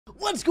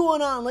What's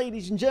going on,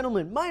 ladies and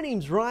gentlemen? My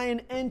name's Ryan,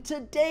 and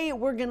today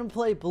we're gonna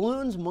play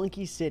Bloons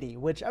Monkey City,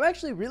 which I'm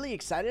actually really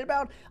excited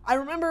about. I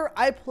remember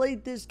I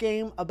played this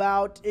game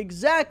about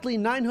exactly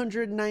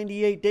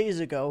 998 days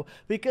ago,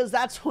 because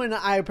that's when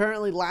I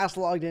apparently last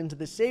logged into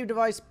the save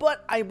device,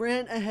 but I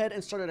ran ahead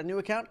and started a new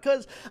account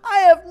because I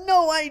have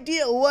no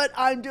idea what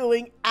I'm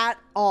doing at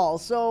all.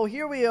 So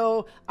here we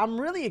go. I'm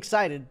really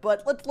excited,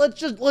 but let's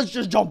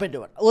just jump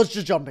into it. Let's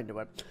just jump into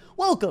it.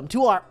 Welcome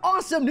to our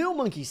awesome new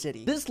Monkey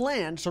City. This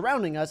land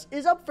surrounding us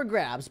is up for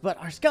grabs, but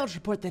our scouts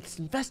report that it's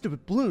infested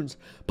with balloons.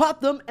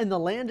 Pop them and the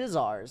land is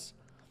ours.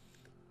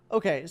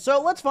 Okay,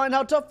 so let's find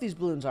how tough these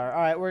balloons are.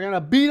 All right, we're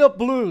gonna beat up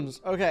balloons.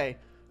 Okay,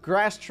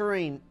 grass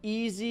terrain,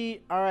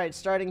 easy. All right,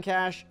 starting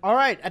cash. All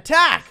right,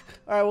 attack.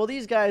 All right, well,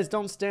 these guys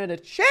don't stand a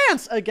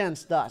chance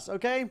against us,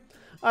 okay?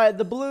 All right,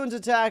 the balloons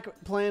attack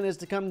plan is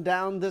to come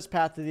down this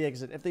path to the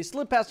exit. If they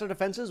slip past our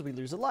defenses, we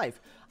lose a life.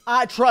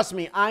 Trust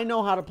me, I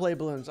know how to play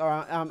balloons. All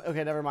right,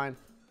 okay, never mind.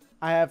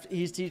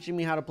 He's teaching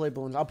me how to play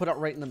balloons. I'll put it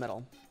right in the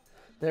middle.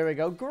 There we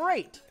go.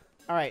 Great.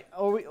 All right,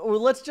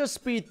 let's just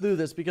speed through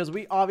this because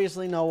we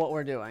obviously know what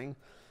we're doing.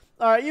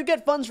 All right, you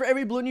get funds for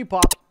every balloon you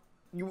pop.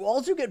 You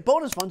also get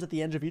bonus funds at the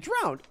end of each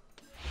round.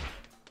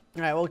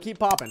 All right, we'll keep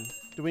popping.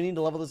 Do we need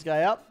to level this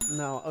guy up?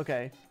 No,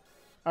 okay.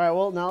 All right,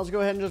 well, now let's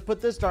go ahead and just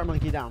put this dart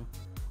monkey down.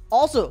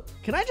 Also,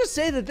 can I just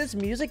say that this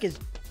music is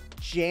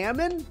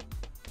jamming?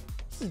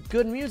 This is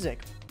good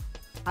music.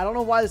 I don't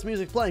know why this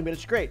music's playing, but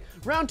it's great.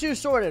 Round 2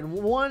 sorted.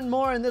 One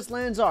more and this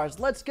land's ours.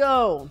 Let's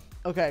go.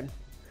 Okay.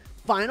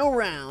 Final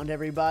round,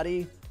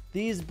 everybody.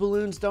 These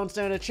balloons don't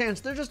stand a chance.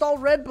 They're just all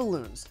red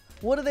balloons.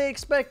 What do they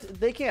expect?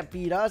 They can't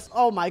beat us.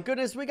 Oh my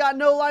goodness, we got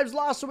no lives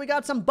lost, so we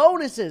got some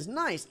bonuses.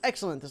 Nice.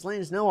 Excellent. This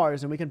land is now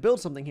ours, and we can build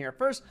something here.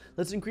 First,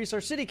 let's increase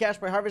our city cash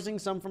by harvesting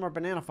some from our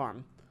banana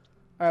farm.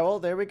 All right, well,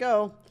 there we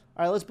go.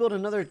 All right, let's build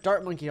another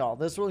dart monkey hall.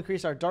 This will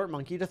increase our dart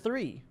monkey to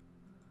 3.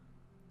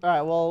 All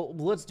right, well,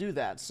 let's do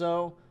that.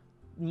 So,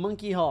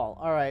 monkey hall.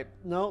 All right.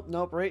 Nope,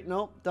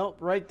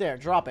 right there.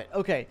 Drop it.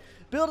 Okay.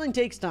 Building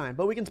takes time,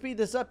 but we can speed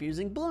this up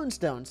using balloon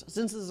stones.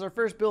 Since this is our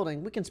first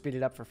building, we can speed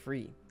it up for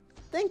free.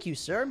 Thank you,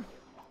 sir.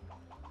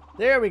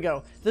 There we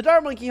go. The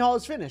dart monkey hall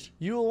is finished.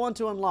 You will want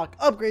to unlock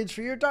upgrades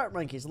for your dart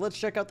monkeys. Let's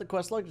check out the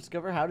quest log to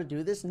discover how to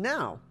do this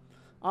now.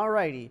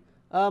 Alrighty.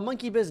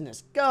 Monkey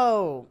business.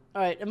 Go!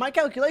 Alright, if my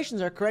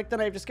calculations are correct, then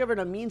I've discovered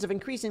a means of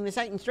increasing the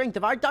sight and strength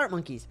of our dart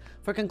monkeys.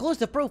 For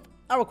conclusive proof,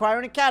 I require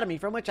an academy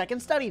from which I can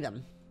study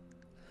them.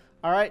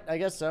 Alright, I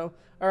guess so.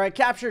 Alright,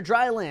 capture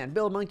dry land,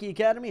 build monkey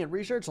academy, and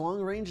research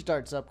long-range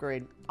darts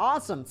upgrade.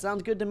 Awesome!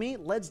 Sounds good to me.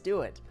 Let's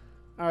do it.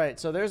 Alright,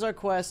 so there's our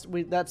quest.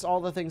 That's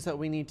all the things that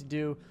we need to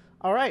do.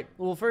 Alright,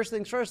 well, first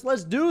things first,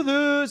 let's do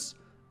this!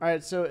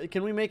 Alright, so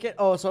can we make it?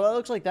 Oh, so it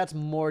looks like that's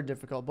more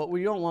difficult, but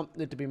we don't want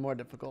it to be more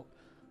difficult.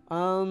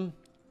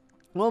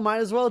 Well, might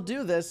as well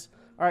do this.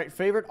 All right,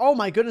 favorite. Oh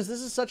my goodness, this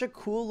is such a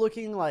cool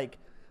looking like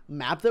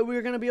map that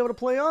we're going to be able to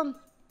play on.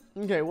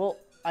 Okay, well,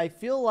 I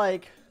feel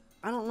like,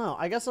 I don't know.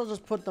 I guess I'll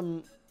just put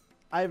them,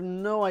 I have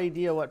no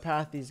idea what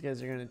path these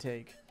guys are going to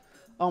take.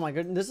 Oh my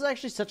goodness, this is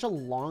actually such a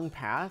long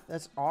path.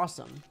 That's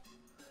awesome.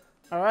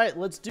 All right,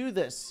 let's do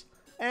this.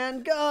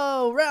 And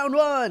go, round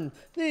 1.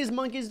 These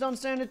monkeys don't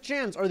stand a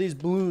chance. Or these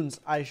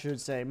balloons, I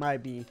should say,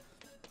 might be.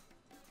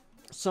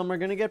 Some are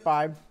going to get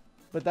by.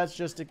 But that's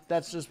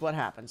just what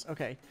happens.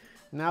 Okay,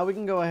 now we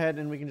can go ahead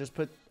and we can just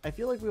put, I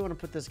feel like we want to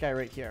put this guy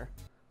right here.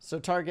 So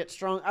target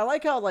strong. I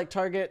like how like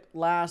target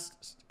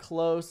last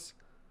close.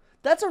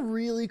 That's a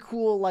really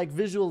cool like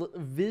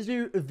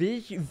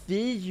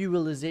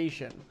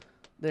visualization.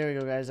 There we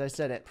go, guys. I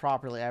said it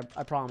properly.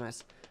 I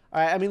promise.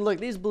 All right. I mean, look,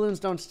 these balloons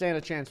don't stand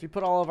a chance. We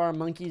put all of our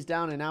monkeys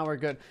down and now we're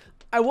good.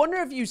 I wonder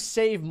if you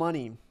save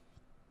money.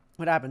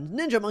 What happens?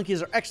 Ninja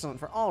monkeys are excellent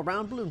for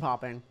all-around balloon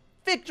popping.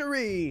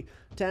 Victory!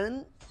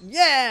 10.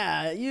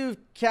 Yeah! You've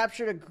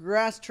captured a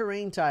grass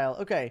terrain tile.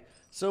 Okay,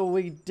 so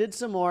we did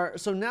some more.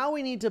 So now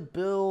we need to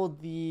build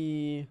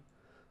the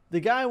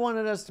guy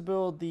wanted us to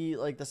build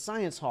the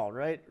science hall,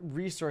 right?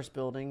 Resource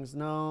buildings.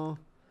 No.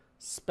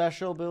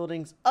 Special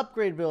buildings.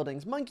 Upgrade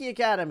buildings. Monkey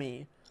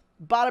Academy.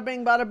 Bada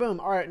bing, bada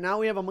boom. All right, now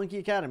we have a Monkey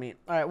Academy.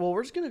 All right, well,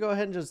 we're just going to go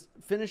ahead and just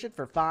finish it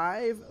for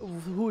 5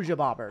 Hooja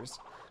Bobbers.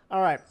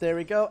 All right, there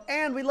we go.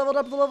 And we leveled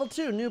up to level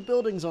 2. New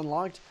buildings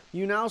unlocked.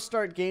 You now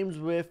start games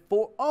with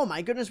 4. Oh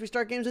my goodness, we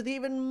start games with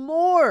even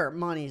more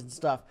monies and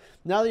stuff.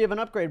 Now that you have an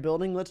upgrade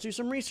building, let's do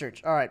some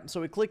research. All right,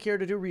 so we click here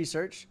to do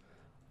research.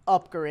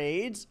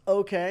 Upgrades.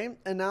 Okay,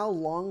 and now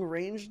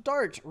long-range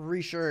dart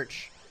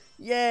research.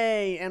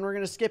 Yay, and we're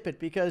going to skip it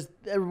because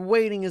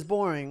waiting is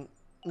boring.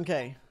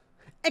 Okay.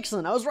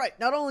 Excellent, I was right.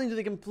 Not only do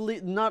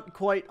the not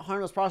quite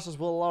harmless process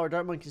will allow our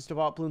dart monkeys to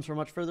pop balloons from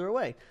much further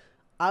away.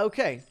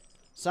 Okay.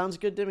 Sounds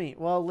good to me.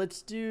 Well,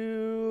 let's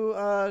do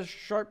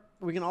sharp.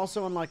 We can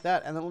also unlock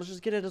that, and then let's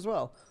just get it as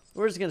well.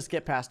 We're just gonna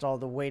skip past all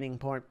the waiting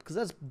part because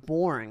that's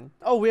boring.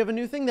 Oh, we have a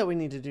new thing that we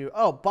need to do.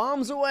 Oh,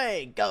 bombs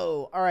away,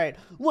 go. All right,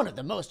 one of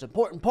the most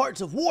important parts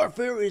of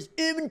warfare is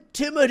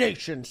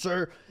intimidation,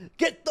 sir.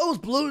 Get those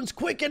balloons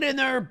quick and in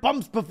their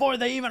bumps before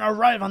they even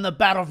arrive on the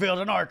battlefield,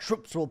 and our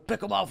troops will pick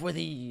them off with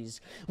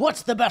ease.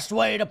 What's the best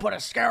way to put a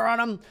scare on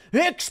them?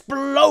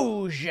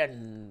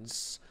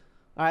 Explosions.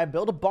 All right,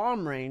 build a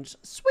bomb range.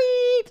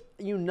 Sweet!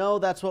 You know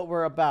that's what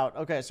we're about.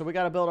 Okay, so we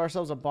got to build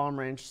ourselves a bomb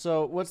range.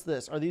 So what's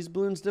this? Are these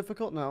balloons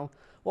difficult? No.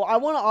 Well, I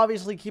want to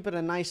obviously keep it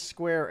a nice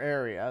square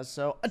area.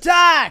 So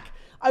attack!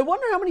 I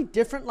wonder how many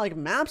different, like,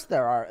 maps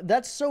there are.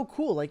 That's so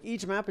cool. Like,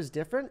 each map is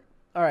different.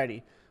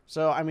 Alrighty.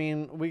 So, I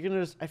mean, we can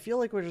just... I feel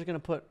like we're just going to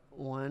put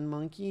one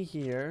monkey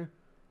here.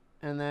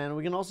 And then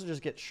we can also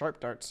just get sharp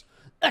darts.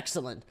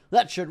 Excellent.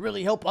 That should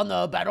really help on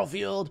the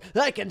battlefield.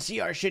 I can see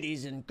our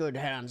shitties in good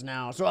hands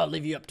now, so I'll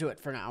leave you up to it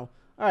for now.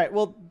 All right,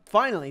 well,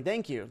 finally,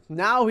 thank you.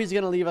 Now he's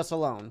going to leave us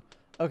alone.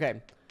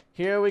 Okay,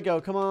 here we go.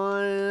 Come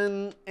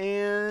on,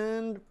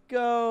 and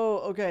go.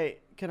 Okay,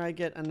 can I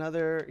get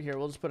another? Here,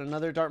 we'll just put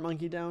another dart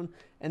monkey down.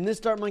 And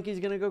this dart monkey is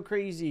going to go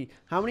crazy.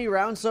 How many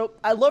rounds? So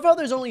I love how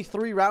there's only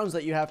 3 rounds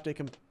that you have to,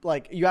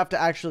 you have to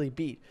actually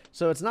beat.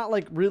 So it's not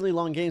like really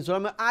long games.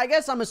 So I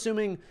guess I'm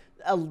assuming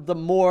the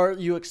more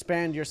you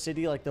expand your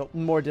city, like the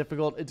more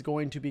difficult it's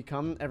going to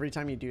become every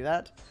time you do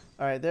that.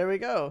 All right, there we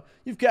go.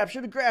 You've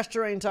captured a grass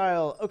terrain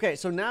tile. Okay,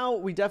 so now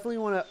we definitely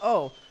want to...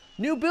 Oh,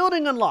 new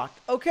building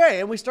unlocked. Okay,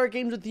 and we start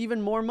games with even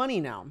more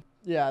money now.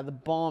 Yeah, the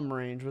bomb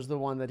range was the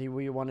one that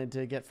we wanted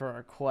to get for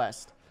our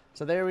quest.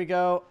 So there we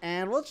go.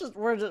 And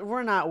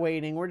we're not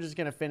waiting. We're just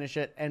going to finish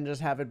it and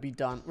just have it be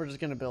done. We're just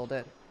going to build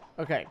it.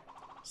 Okay,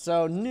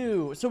 so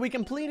new. So we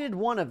completed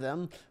one of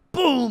them.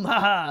 Boom!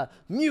 Haha!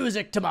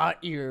 Music to my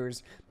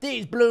ears.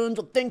 These balloons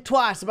will think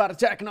twice about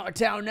attacking our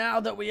town now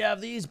that we have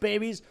these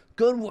babies.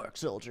 Good work,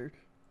 soldier.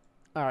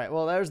 All right,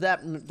 well, there's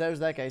that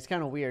guy. He's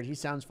kind of weird. He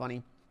sounds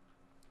funny.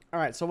 All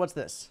right, so what's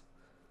this?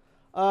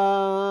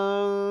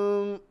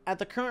 At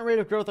the current rate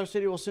of growth, our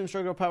city will soon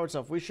struggle to power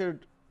itself. We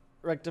should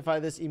rectify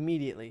this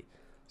immediately.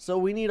 So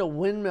we need a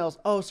windmill.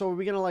 Oh, so are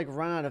we going to, like,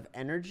 run out of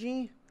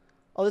energy?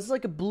 Oh, this is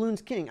like a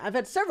Bloons King. I've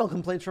had several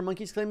complaints from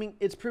monkeys claiming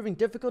it's proving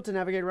difficult to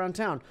navigate around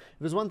town. If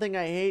there's one thing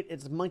I hate,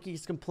 it's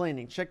monkeys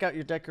complaining. Check out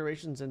your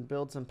decorations and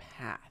build some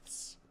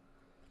paths.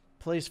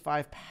 Place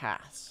 5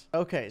 paths.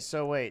 Okay,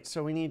 so wait.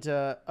 So we need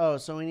to... Oh,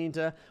 so we need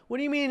to... What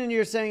do you mean and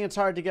you're saying it's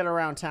hard to get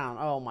around town?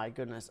 Oh, my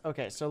goodness.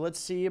 Okay, so let's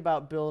see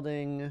about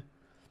building...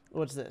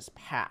 What's this?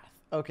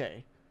 Path.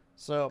 Okay.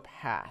 So,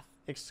 path.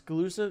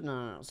 Exclusive?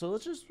 No. So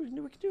let's just... We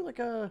can do like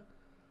a...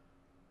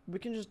 We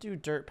can just do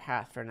dirt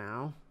path for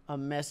now. A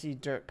messy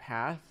dirt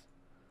path.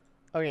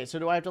 Okay, so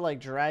do I have to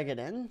like drag it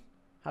in?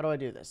 How do I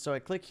do this? So I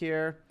click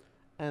here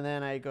and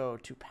then I go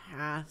to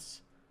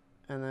paths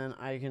and then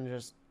I can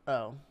just,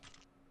 oh,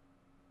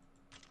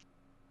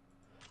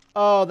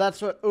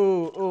 that's what,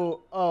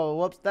 oh,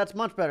 whoops, that's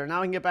much better.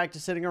 Now I can get back to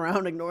sitting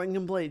around ignoring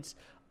complaints.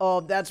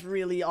 Oh, that's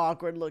really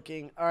awkward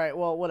looking. All right,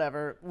 well,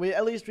 whatever.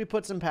 At least we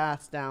put some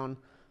paths down.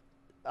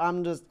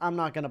 I'm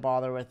not going to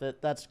bother with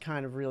it. That's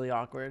kind of really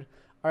awkward.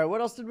 All right,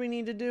 what else did we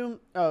need to do?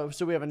 Oh,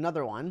 so we have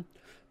another one,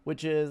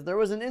 which is there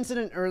was an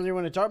incident earlier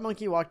when a dart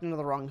monkey walked into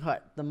the wrong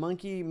hut. The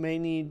monkey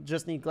may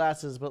just need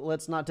glasses, but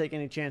let's not take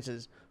any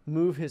chances.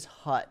 Move his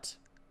hut.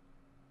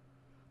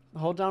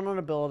 Hold down on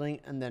a building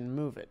and then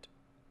move it.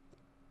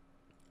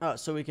 Oh,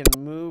 so we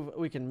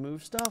can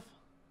move stuff.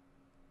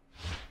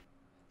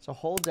 So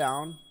hold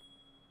down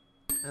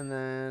and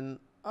then,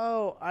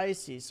 oh, I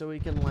see. So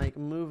we can like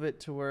move it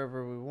to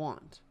wherever we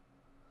want.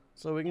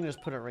 So we can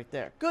just put it right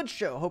there. Good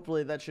show.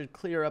 Hopefully that should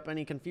clear up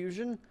any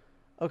confusion.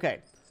 Okay.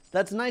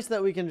 That's nice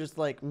that we can just,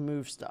 like,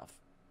 move stuff.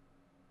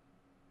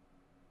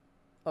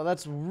 Oh,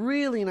 that's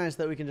really nice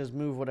that we can just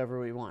move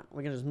whatever we want.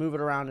 We can just move it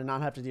around and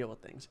not have to deal with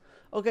things.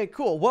 Okay,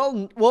 cool.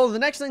 Well, the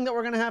next thing that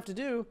we're going to have to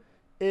do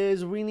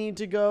is we need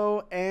to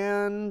go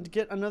and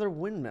get another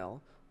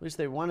windmill. At least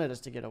they wanted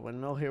us to get a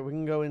windmill. Here, we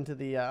can go into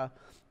the,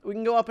 we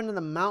can go up into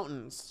the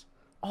mountains.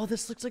 Oh,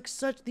 this looks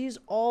like these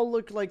all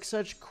look like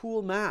such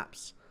cool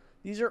maps.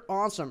 These are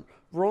awesome.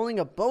 Rolling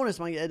a bonus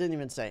monkey. I didn't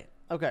even say.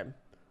 Okay.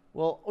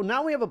 Well,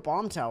 now we have a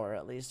bomb tower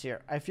at least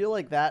here. I feel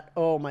like that.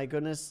 Oh my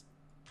goodness.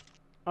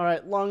 All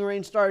right. Long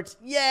range darts.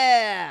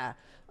 Yeah.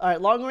 All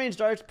right. Long range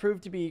darts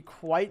proved to be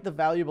quite the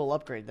valuable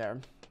upgrade there.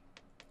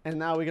 And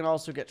now we can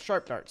also get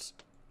sharp darts.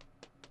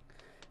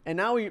 And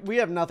now we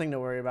have nothing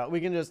to worry about.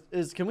 We can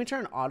just, can we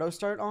turn auto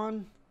start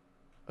on?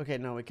 Okay.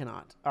 No, we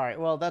cannot. All right.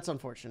 Well, that's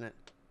unfortunate.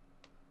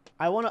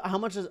 How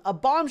much is a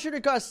bomb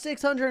shooter cost?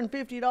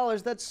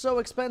 $650. That's so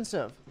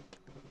expensive.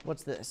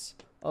 What's this?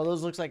 Oh,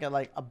 those looks like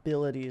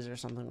abilities or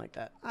something like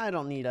that. I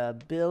don't need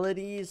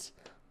abilities.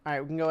 All right,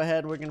 we can go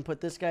ahead. We're gonna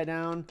put this guy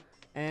down,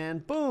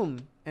 and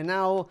boom. And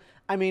now,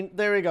 I mean,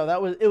 there we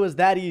go. It was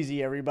that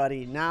easy,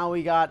 everybody. Now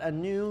we got a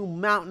new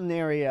mountain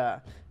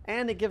area,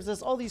 and it gives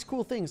us all these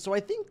cool things. So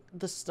I think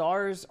the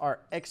stars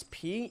are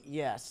XP.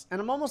 Yes, and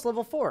I'm almost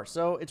level 4,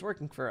 so it's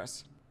working for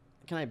us.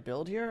 Can I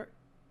build here?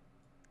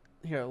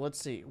 Here, let's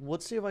see.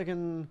 Let's see if I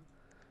can...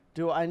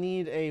 Do I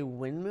need a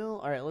windmill?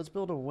 All right, let's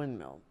build a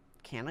windmill.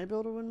 Can I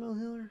build a windmill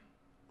here?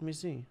 Let me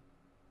see.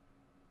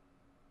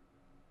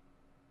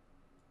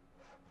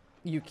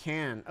 You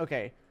can.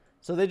 Okay.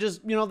 So they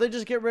just, you know, they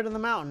just get rid of the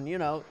mountain. You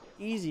know,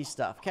 easy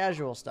stuff.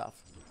 Casual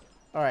stuff.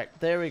 All right.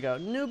 There we go.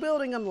 New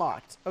building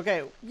unlocked.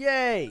 Okay.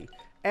 Yay.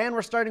 And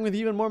we're starting with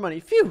even more money.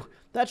 Phew.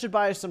 That should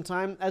buy us some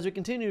time. As we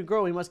continue to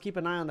grow, we must keep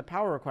an eye on the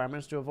power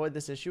requirements to avoid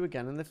this issue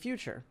again in the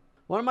future.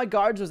 One of my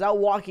guards was out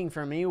walking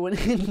for me when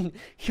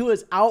he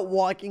was out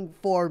walking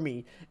for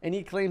me. And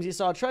he claims he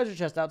saw a treasure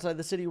chest outside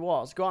the city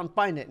walls. Go out and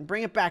find it and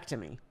bring it back to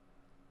me.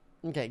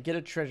 Okay, get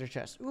a treasure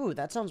chest. Ooh,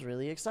 that sounds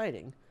really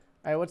exciting.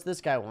 All right, what's this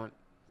guy want?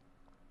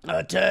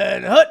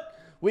 Attend hut!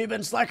 We've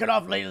been slacking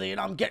off lately, and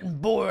I'm getting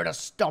bored of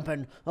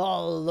stomping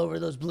all over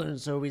those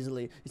balloons so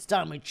easily. It's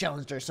time we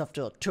challenged ourselves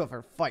to a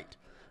tougher fight.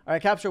 All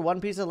right, capture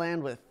one piece of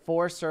land with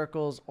 4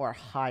 circles or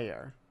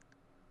higher.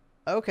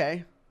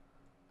 Okay.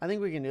 I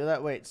think we can do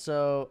that. Wait,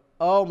 so...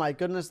 Oh, my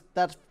goodness.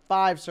 That's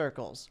 5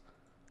 circles.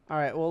 All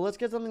right, well, let's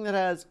get something that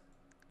has...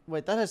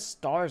 Wait, that has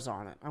stars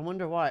on it. I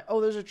wonder why.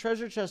 Oh, there's a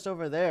treasure chest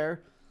over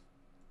there.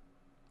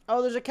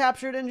 Oh, there's a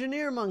captured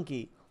engineer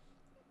monkey.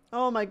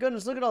 Oh, my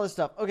goodness. Look at all this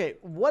stuff. Okay,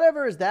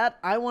 whatever is that,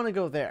 I want to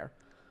go there.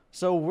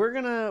 So we're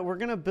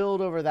gonna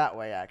build over that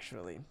way,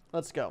 actually.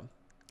 Let's go.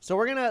 So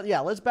we're gonna...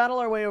 Yeah, let's battle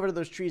our way over to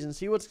those trees and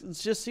see what's...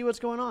 Let's just see what's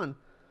going on.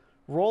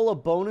 Roll a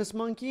bonus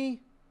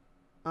monkey.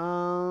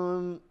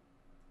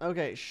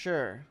 Okay,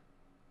 sure.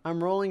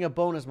 I'm rolling a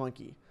bonus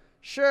monkey.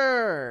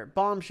 Sure.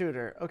 Bomb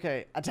shooter.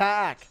 Okay,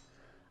 attack.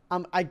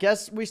 I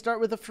guess we start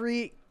with a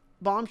free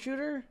bomb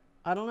shooter?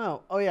 I don't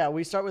know. Oh, yeah,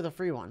 we start with a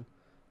free one.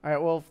 All right,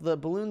 well, if the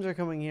balloons are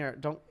coming here,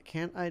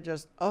 can't I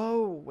just...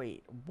 Oh,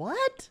 wait,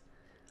 what?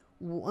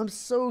 I'm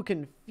so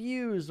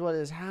confused what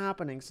is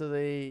happening. So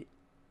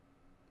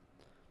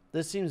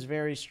this seems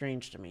very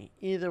strange to me.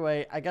 Either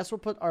way, I guess we'll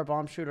put our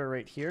bomb shooter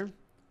right here.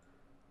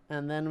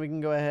 And then we can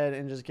go ahead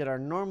and just get our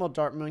normal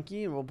dart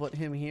monkey, and we'll put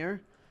him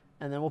here.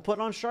 And then we'll put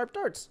on sharp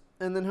darts.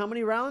 And then how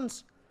many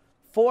rounds?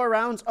 4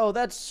 rounds. Oh,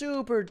 that's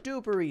super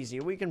duper easy.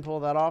 We can pull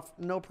that off,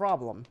 no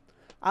problem.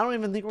 I don't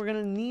even think we're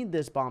gonna need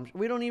this bomb.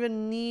 We don't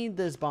even need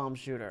this bomb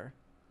shooter.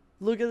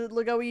 Look at it.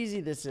 Look how easy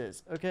this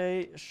is.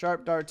 Okay,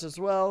 sharp darts as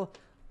well.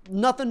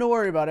 Nothing to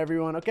worry about,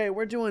 everyone. Okay,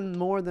 we're doing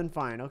more than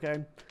fine.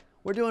 Okay,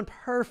 we're doing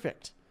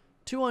perfect.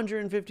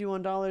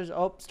 $251.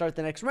 Oh, start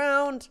the next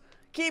round.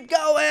 Keep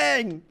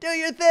going. Do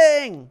your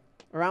thing.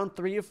 Round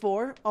 3 of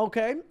 4.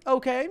 Okay.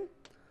 Okay.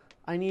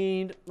 I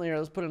need... Here,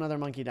 let's put another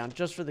monkey down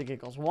just for the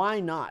giggles. Why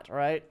not? All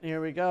right.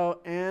 Here we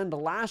go. And the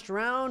last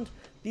round.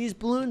 These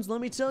balloons,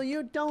 let me tell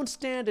you, don't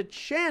stand a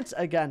chance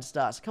against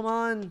us. Come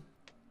on.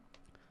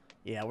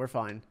 Yeah, we're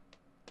fine.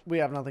 We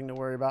have nothing to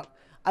worry about.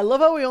 I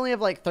love how we only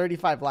have like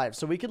 35 lives.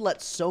 So we could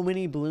let so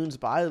many balloons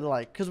by.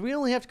 Like, because we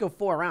only have to go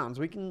 4 rounds.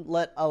 We can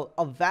let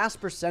a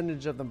vast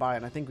percentage of them by,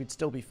 and I think we'd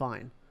still be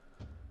fine.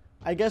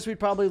 I guess we'd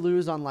probably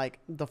lose on like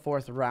the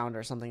 4th round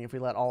or something if we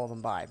let all of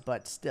them by,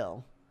 but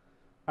still.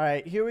 All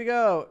right, here we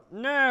go.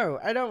 No,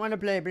 I don't want to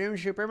play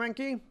Bloons Super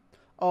Monkey.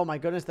 Oh my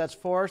goodness, that's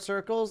 4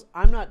 circles.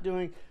 I'm not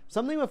doing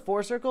something with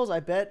 4 circles. I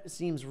bet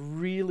seems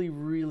really,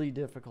 really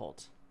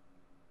difficult.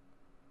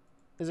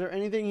 Is there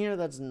anything here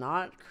that's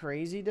not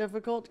crazy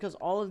difficult? Because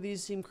all of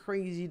these seem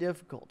crazy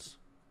difficult.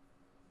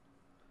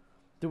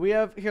 Do we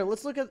have here?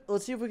 Let's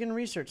see if we can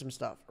research some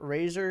stuff.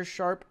 Razor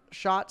sharp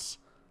shots.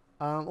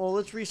 Well,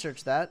 let's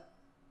research that.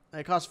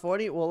 It costs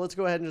 40. Well, let's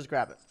go ahead and just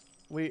grab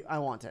it. I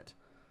want it.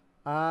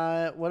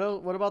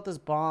 What about this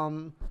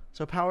bomb?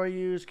 So power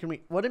use, can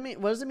we, what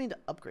does it mean to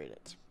upgrade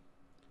it?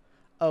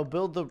 Oh,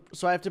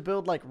 so I have to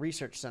build like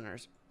research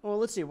centers. Well,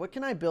 let's see, what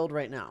can I build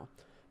right now?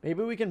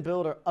 Maybe we can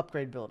build or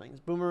upgrade buildings.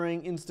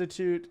 Boomerang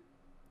Institute,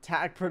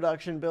 tag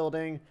production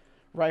building,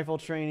 rifle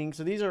training.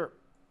 So these are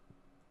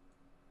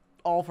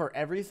all for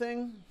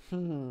everything?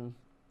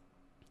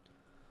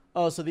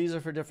 Oh, so these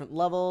are for different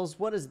levels.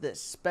 What is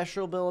this?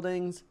 Special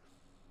buildings.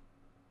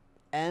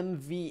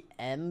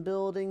 MVM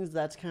buildings.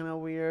 That's kind of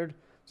weird.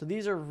 So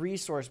these are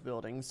resource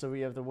buildings. So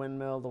we have the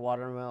windmill, the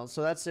water mill.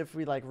 So that's if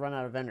we like run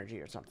out of energy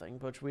or something,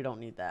 which we don't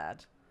need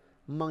that.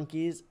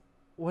 Monkeys.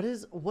 What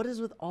is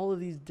with all of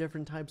these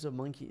different types of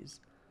monkeys?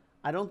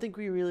 I don't think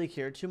we really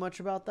care too much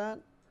about that.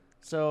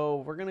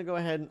 So we're going to go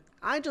ahead and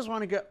I just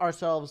want to get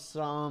ourselves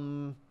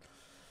some...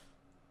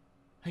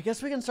 I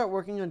guess we can start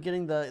working on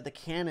getting the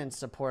cannon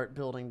support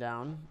building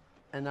down.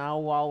 And now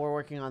while we're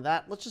working on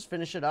that, let's just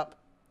finish it up.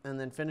 And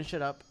then finish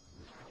it up.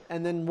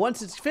 And then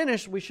once it's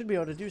finished, we should be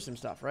able to do some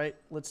stuff, right?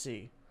 Let's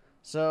see.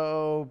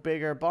 So,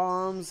 bigger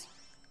bombs.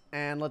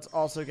 And let's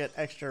also get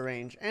extra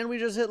range. And we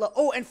just hit...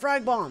 Oh, and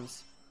frag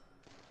bombs!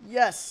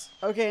 Yes!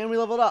 Okay, and we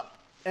leveled up.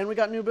 And we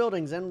got new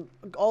buildings and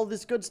all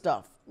this good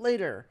stuff.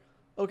 Later.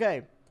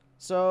 Okay.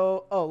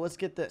 So, oh, let's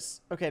get this.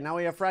 Okay, now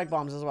we have frag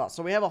bombs as well.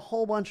 So we have a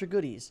whole bunch of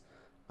goodies.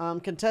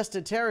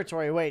 Contested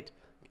territory. Wait.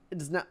 It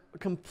does not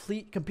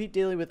compete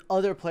daily with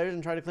other players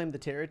and try to claim the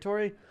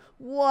territory?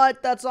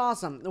 What? That's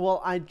awesome.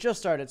 Well, I just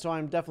started, so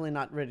I'm definitely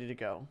not ready to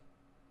go.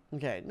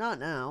 Okay, not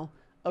now.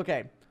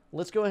 Okay,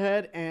 let's go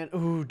ahead and...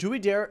 Ooh, do we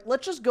dare?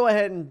 Let's just go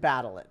ahead and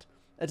battle it.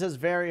 It says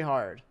very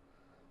hard.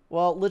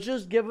 Well, let's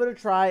just give it a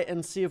try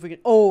and see if we can...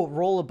 Oh,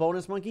 roll a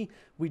bonus monkey.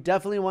 We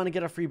definitely want to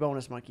get a free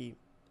bonus monkey.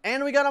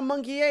 And we got a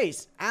monkey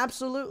ace.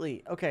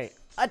 Absolutely. Okay.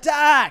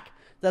 Attack!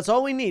 That's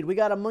all we need. We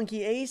got a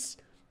monkey ace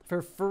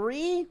for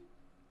free.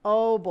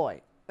 Oh,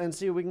 boy. And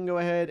see, we can go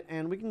ahead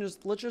and we can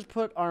just... Let's just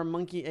put our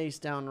monkey ace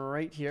down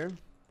right here.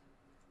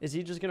 Is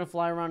he just going to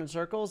fly around in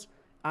circles?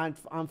 I'm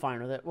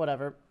fine with it.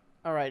 Whatever.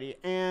 Alrighty.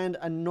 And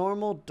a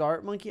normal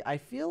dart monkey. I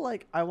feel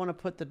like I want to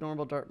put the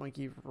normal dart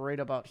monkey right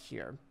about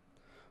here.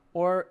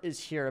 Or is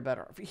here a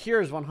better...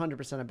 Here is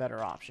 100% a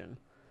better option.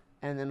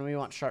 And then we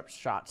want sharp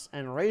shots.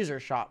 And razor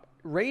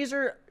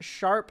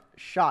sharp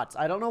shots.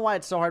 I don't know why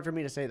it's so hard for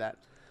me to say that.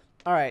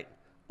 Alright.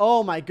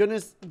 Oh my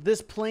goodness.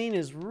 This plane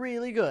is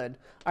really good.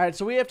 Alright,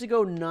 so we have to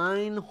go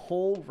 9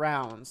 whole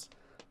rounds.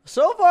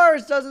 So far,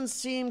 it doesn't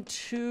seem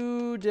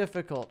too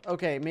difficult.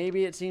 Okay,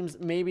 maybe it's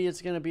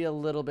going to be a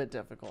little bit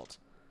difficult.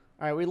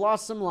 Alright, we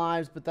lost some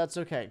lives, but that's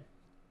okay.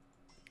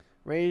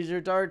 Raise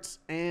your darts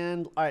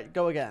and... Alright,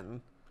 go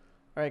again.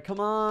 Alright, come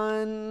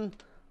on.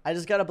 I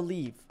just gotta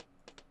believe.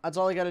 That's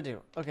all I gotta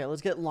do. Okay,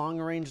 let's get long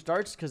range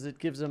darts because it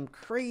gives them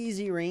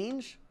crazy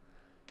range.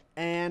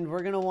 And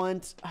we're gonna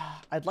want...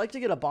 I'd like to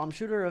get a bomb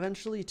shooter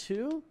eventually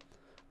too.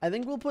 I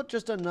think we'll put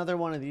just another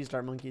one of these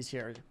dart monkeys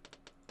here.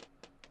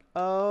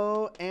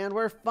 Oh, and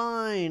we're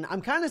fine.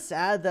 I'm kind of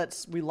sad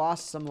that we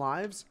lost some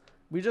lives.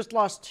 We just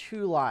lost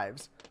 2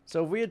 lives.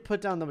 So if we had put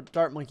down the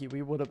dart monkey,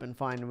 we would have been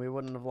fine and we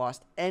wouldn't have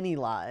lost any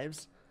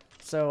lives.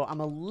 So I'm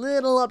a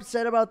little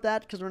upset about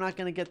that because we're not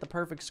going to get the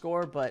perfect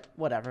score, but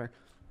whatever.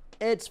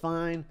 It's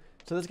fine.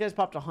 So this guy's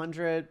popped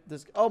 100.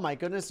 Oh my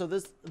goodness. So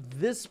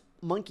this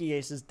monkey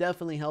ace has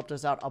definitely helped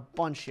us out a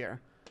bunch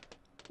here.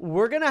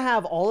 We're going to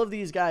have all of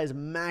these guys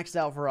maxed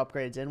out for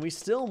upgrades, and we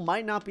still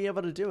might not be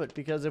able to do it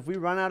because if we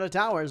run out of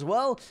towers,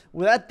 well,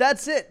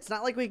 that's it. It's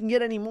not like we can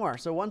get any more.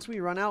 So once we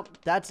run out,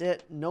 that's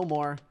it. No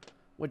more,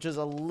 which is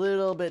a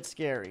little bit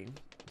scary.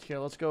 Here,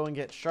 let's go and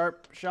get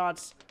sharp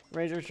shots,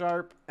 razor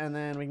sharp, and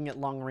then we can get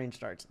long range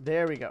darts.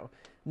 There we go.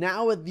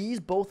 Now with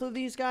both of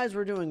these guys,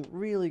 we're doing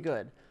really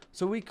good.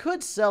 So we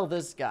could sell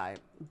this guy,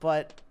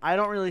 but I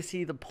don't really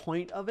see the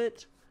point of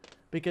it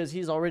because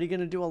he's already going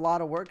to do a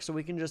lot of work. So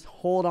we can just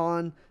hold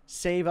on,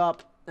 save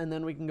up, and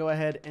then we can go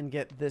ahead and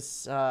get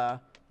this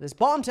this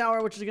bomb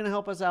tower, which is going to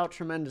help us out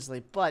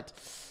tremendously. But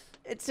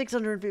it's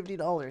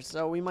 $650,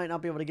 so we might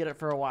not be able to get it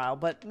for a while.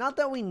 But not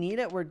that we need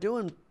it. We're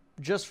doing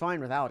just fine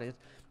without it.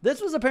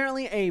 This was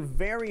apparently a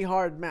very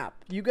hard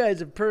map. You guys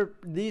have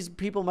these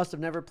people must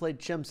have never played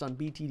chimps on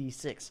BTD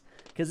 6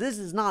 because this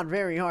is not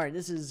very hard.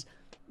 This is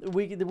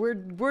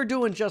we're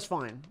doing just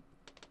fine.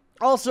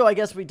 Also, I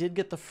guess we did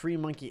get the free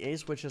monkey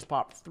ace, which has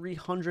popped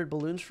 300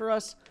 balloons for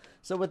us.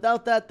 So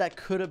without that, that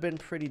could have been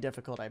pretty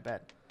difficult, I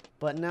bet.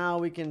 But now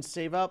we can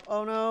save up.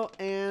 Oh no,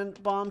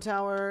 and bomb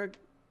tower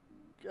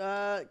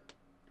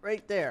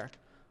right there.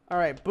 All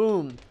right,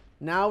 boom.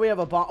 Now we have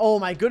a bomb. Oh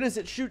my goodness,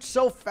 it shoots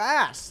so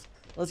fast.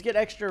 Let's get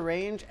extra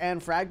range,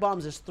 and frag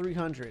bombs is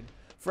 300.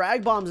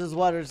 Frag bombs is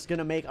what is going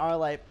to make our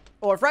life,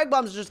 or frag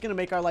bombs is just going to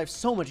make our life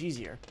so much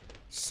easier.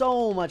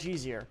 So much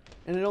easier.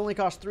 And it only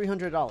costs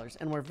 $300,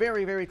 and we're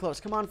very, very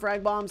close. Come on,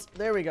 frag bombs.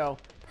 There we go.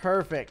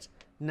 Perfect.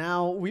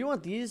 Now, we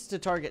want these to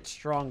target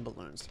strong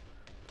balloons.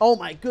 Oh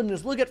my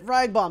goodness, look at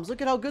frag bombs. Look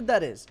at how good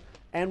that is.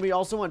 And we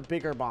also want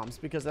bigger bombs,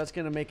 because that's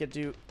going to make it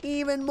do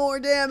even more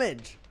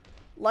damage.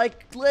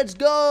 Like, let's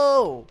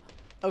go.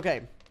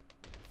 Okay.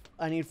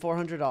 I need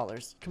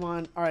 $400. Come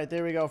on. All right,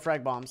 there we go,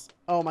 frag bombs.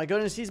 Oh my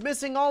goodness, he's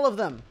missing all of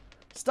them.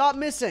 Stop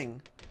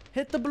missing.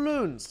 Hit the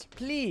balloons,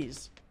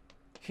 please.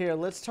 Here,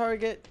 let's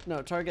target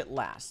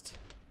last.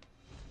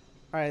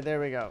 All right, there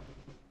we go.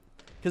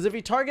 Because if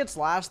he targets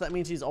last, that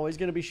means he's always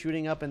going to be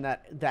shooting up in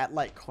that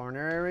like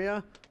corner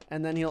area,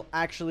 and then he'll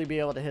actually be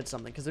able to hit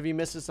something. Because if he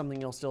misses something,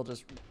 he'll still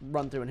just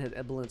run through and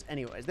hit balloons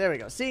anyways. There we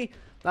go. See,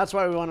 that's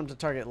why we want him to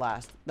target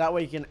last. That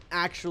way he can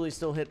actually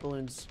still hit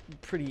balloons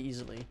pretty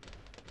easily.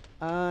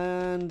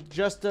 And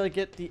just to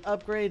get the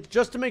upgrade,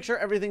 just to make sure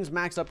everything's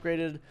max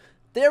upgraded.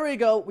 There we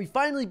go. We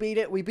finally beat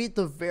it. We beat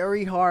the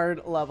very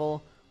hard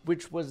level,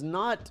 which was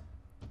not,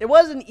 it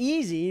wasn't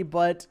easy,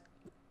 but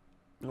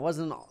it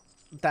wasn't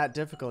that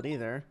difficult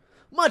either.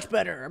 Much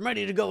better. I'm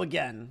ready to go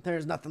again.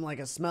 There's nothing like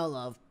a smell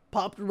of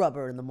popped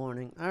rubber in the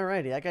morning.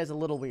 Alrighty, that guy's a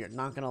little weird,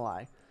 not gonna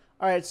lie.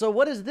 Alright, so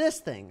what is this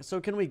thing? So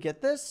can we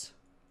get this?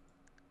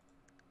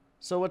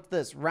 So what's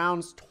this?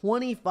 Rounds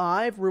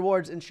 25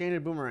 rewards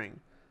enchanted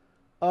boomerang.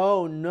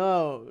 Oh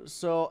no.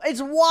 So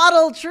it's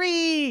waddle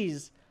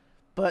trees!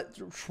 But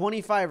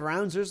 25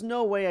 rounds, there's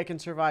no way I can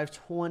survive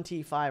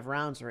 25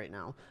 rounds right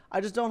now. I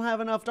just don't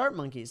have enough dart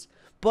monkeys.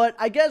 But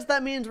I guess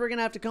that means we're going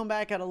to have to come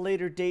back at a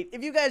later date.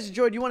 If you guys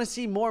enjoyed, you want to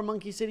see more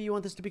Monkey City, you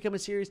want this to become a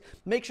series,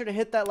 make sure to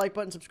hit that like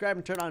button, subscribe,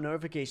 and turn on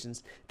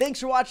notifications. Thanks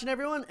for watching,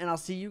 everyone, and I'll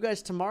see you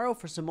guys tomorrow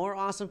for some more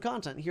awesome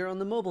content here on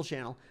the mobile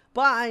channel.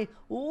 Bye!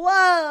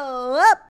 Whoa! Up!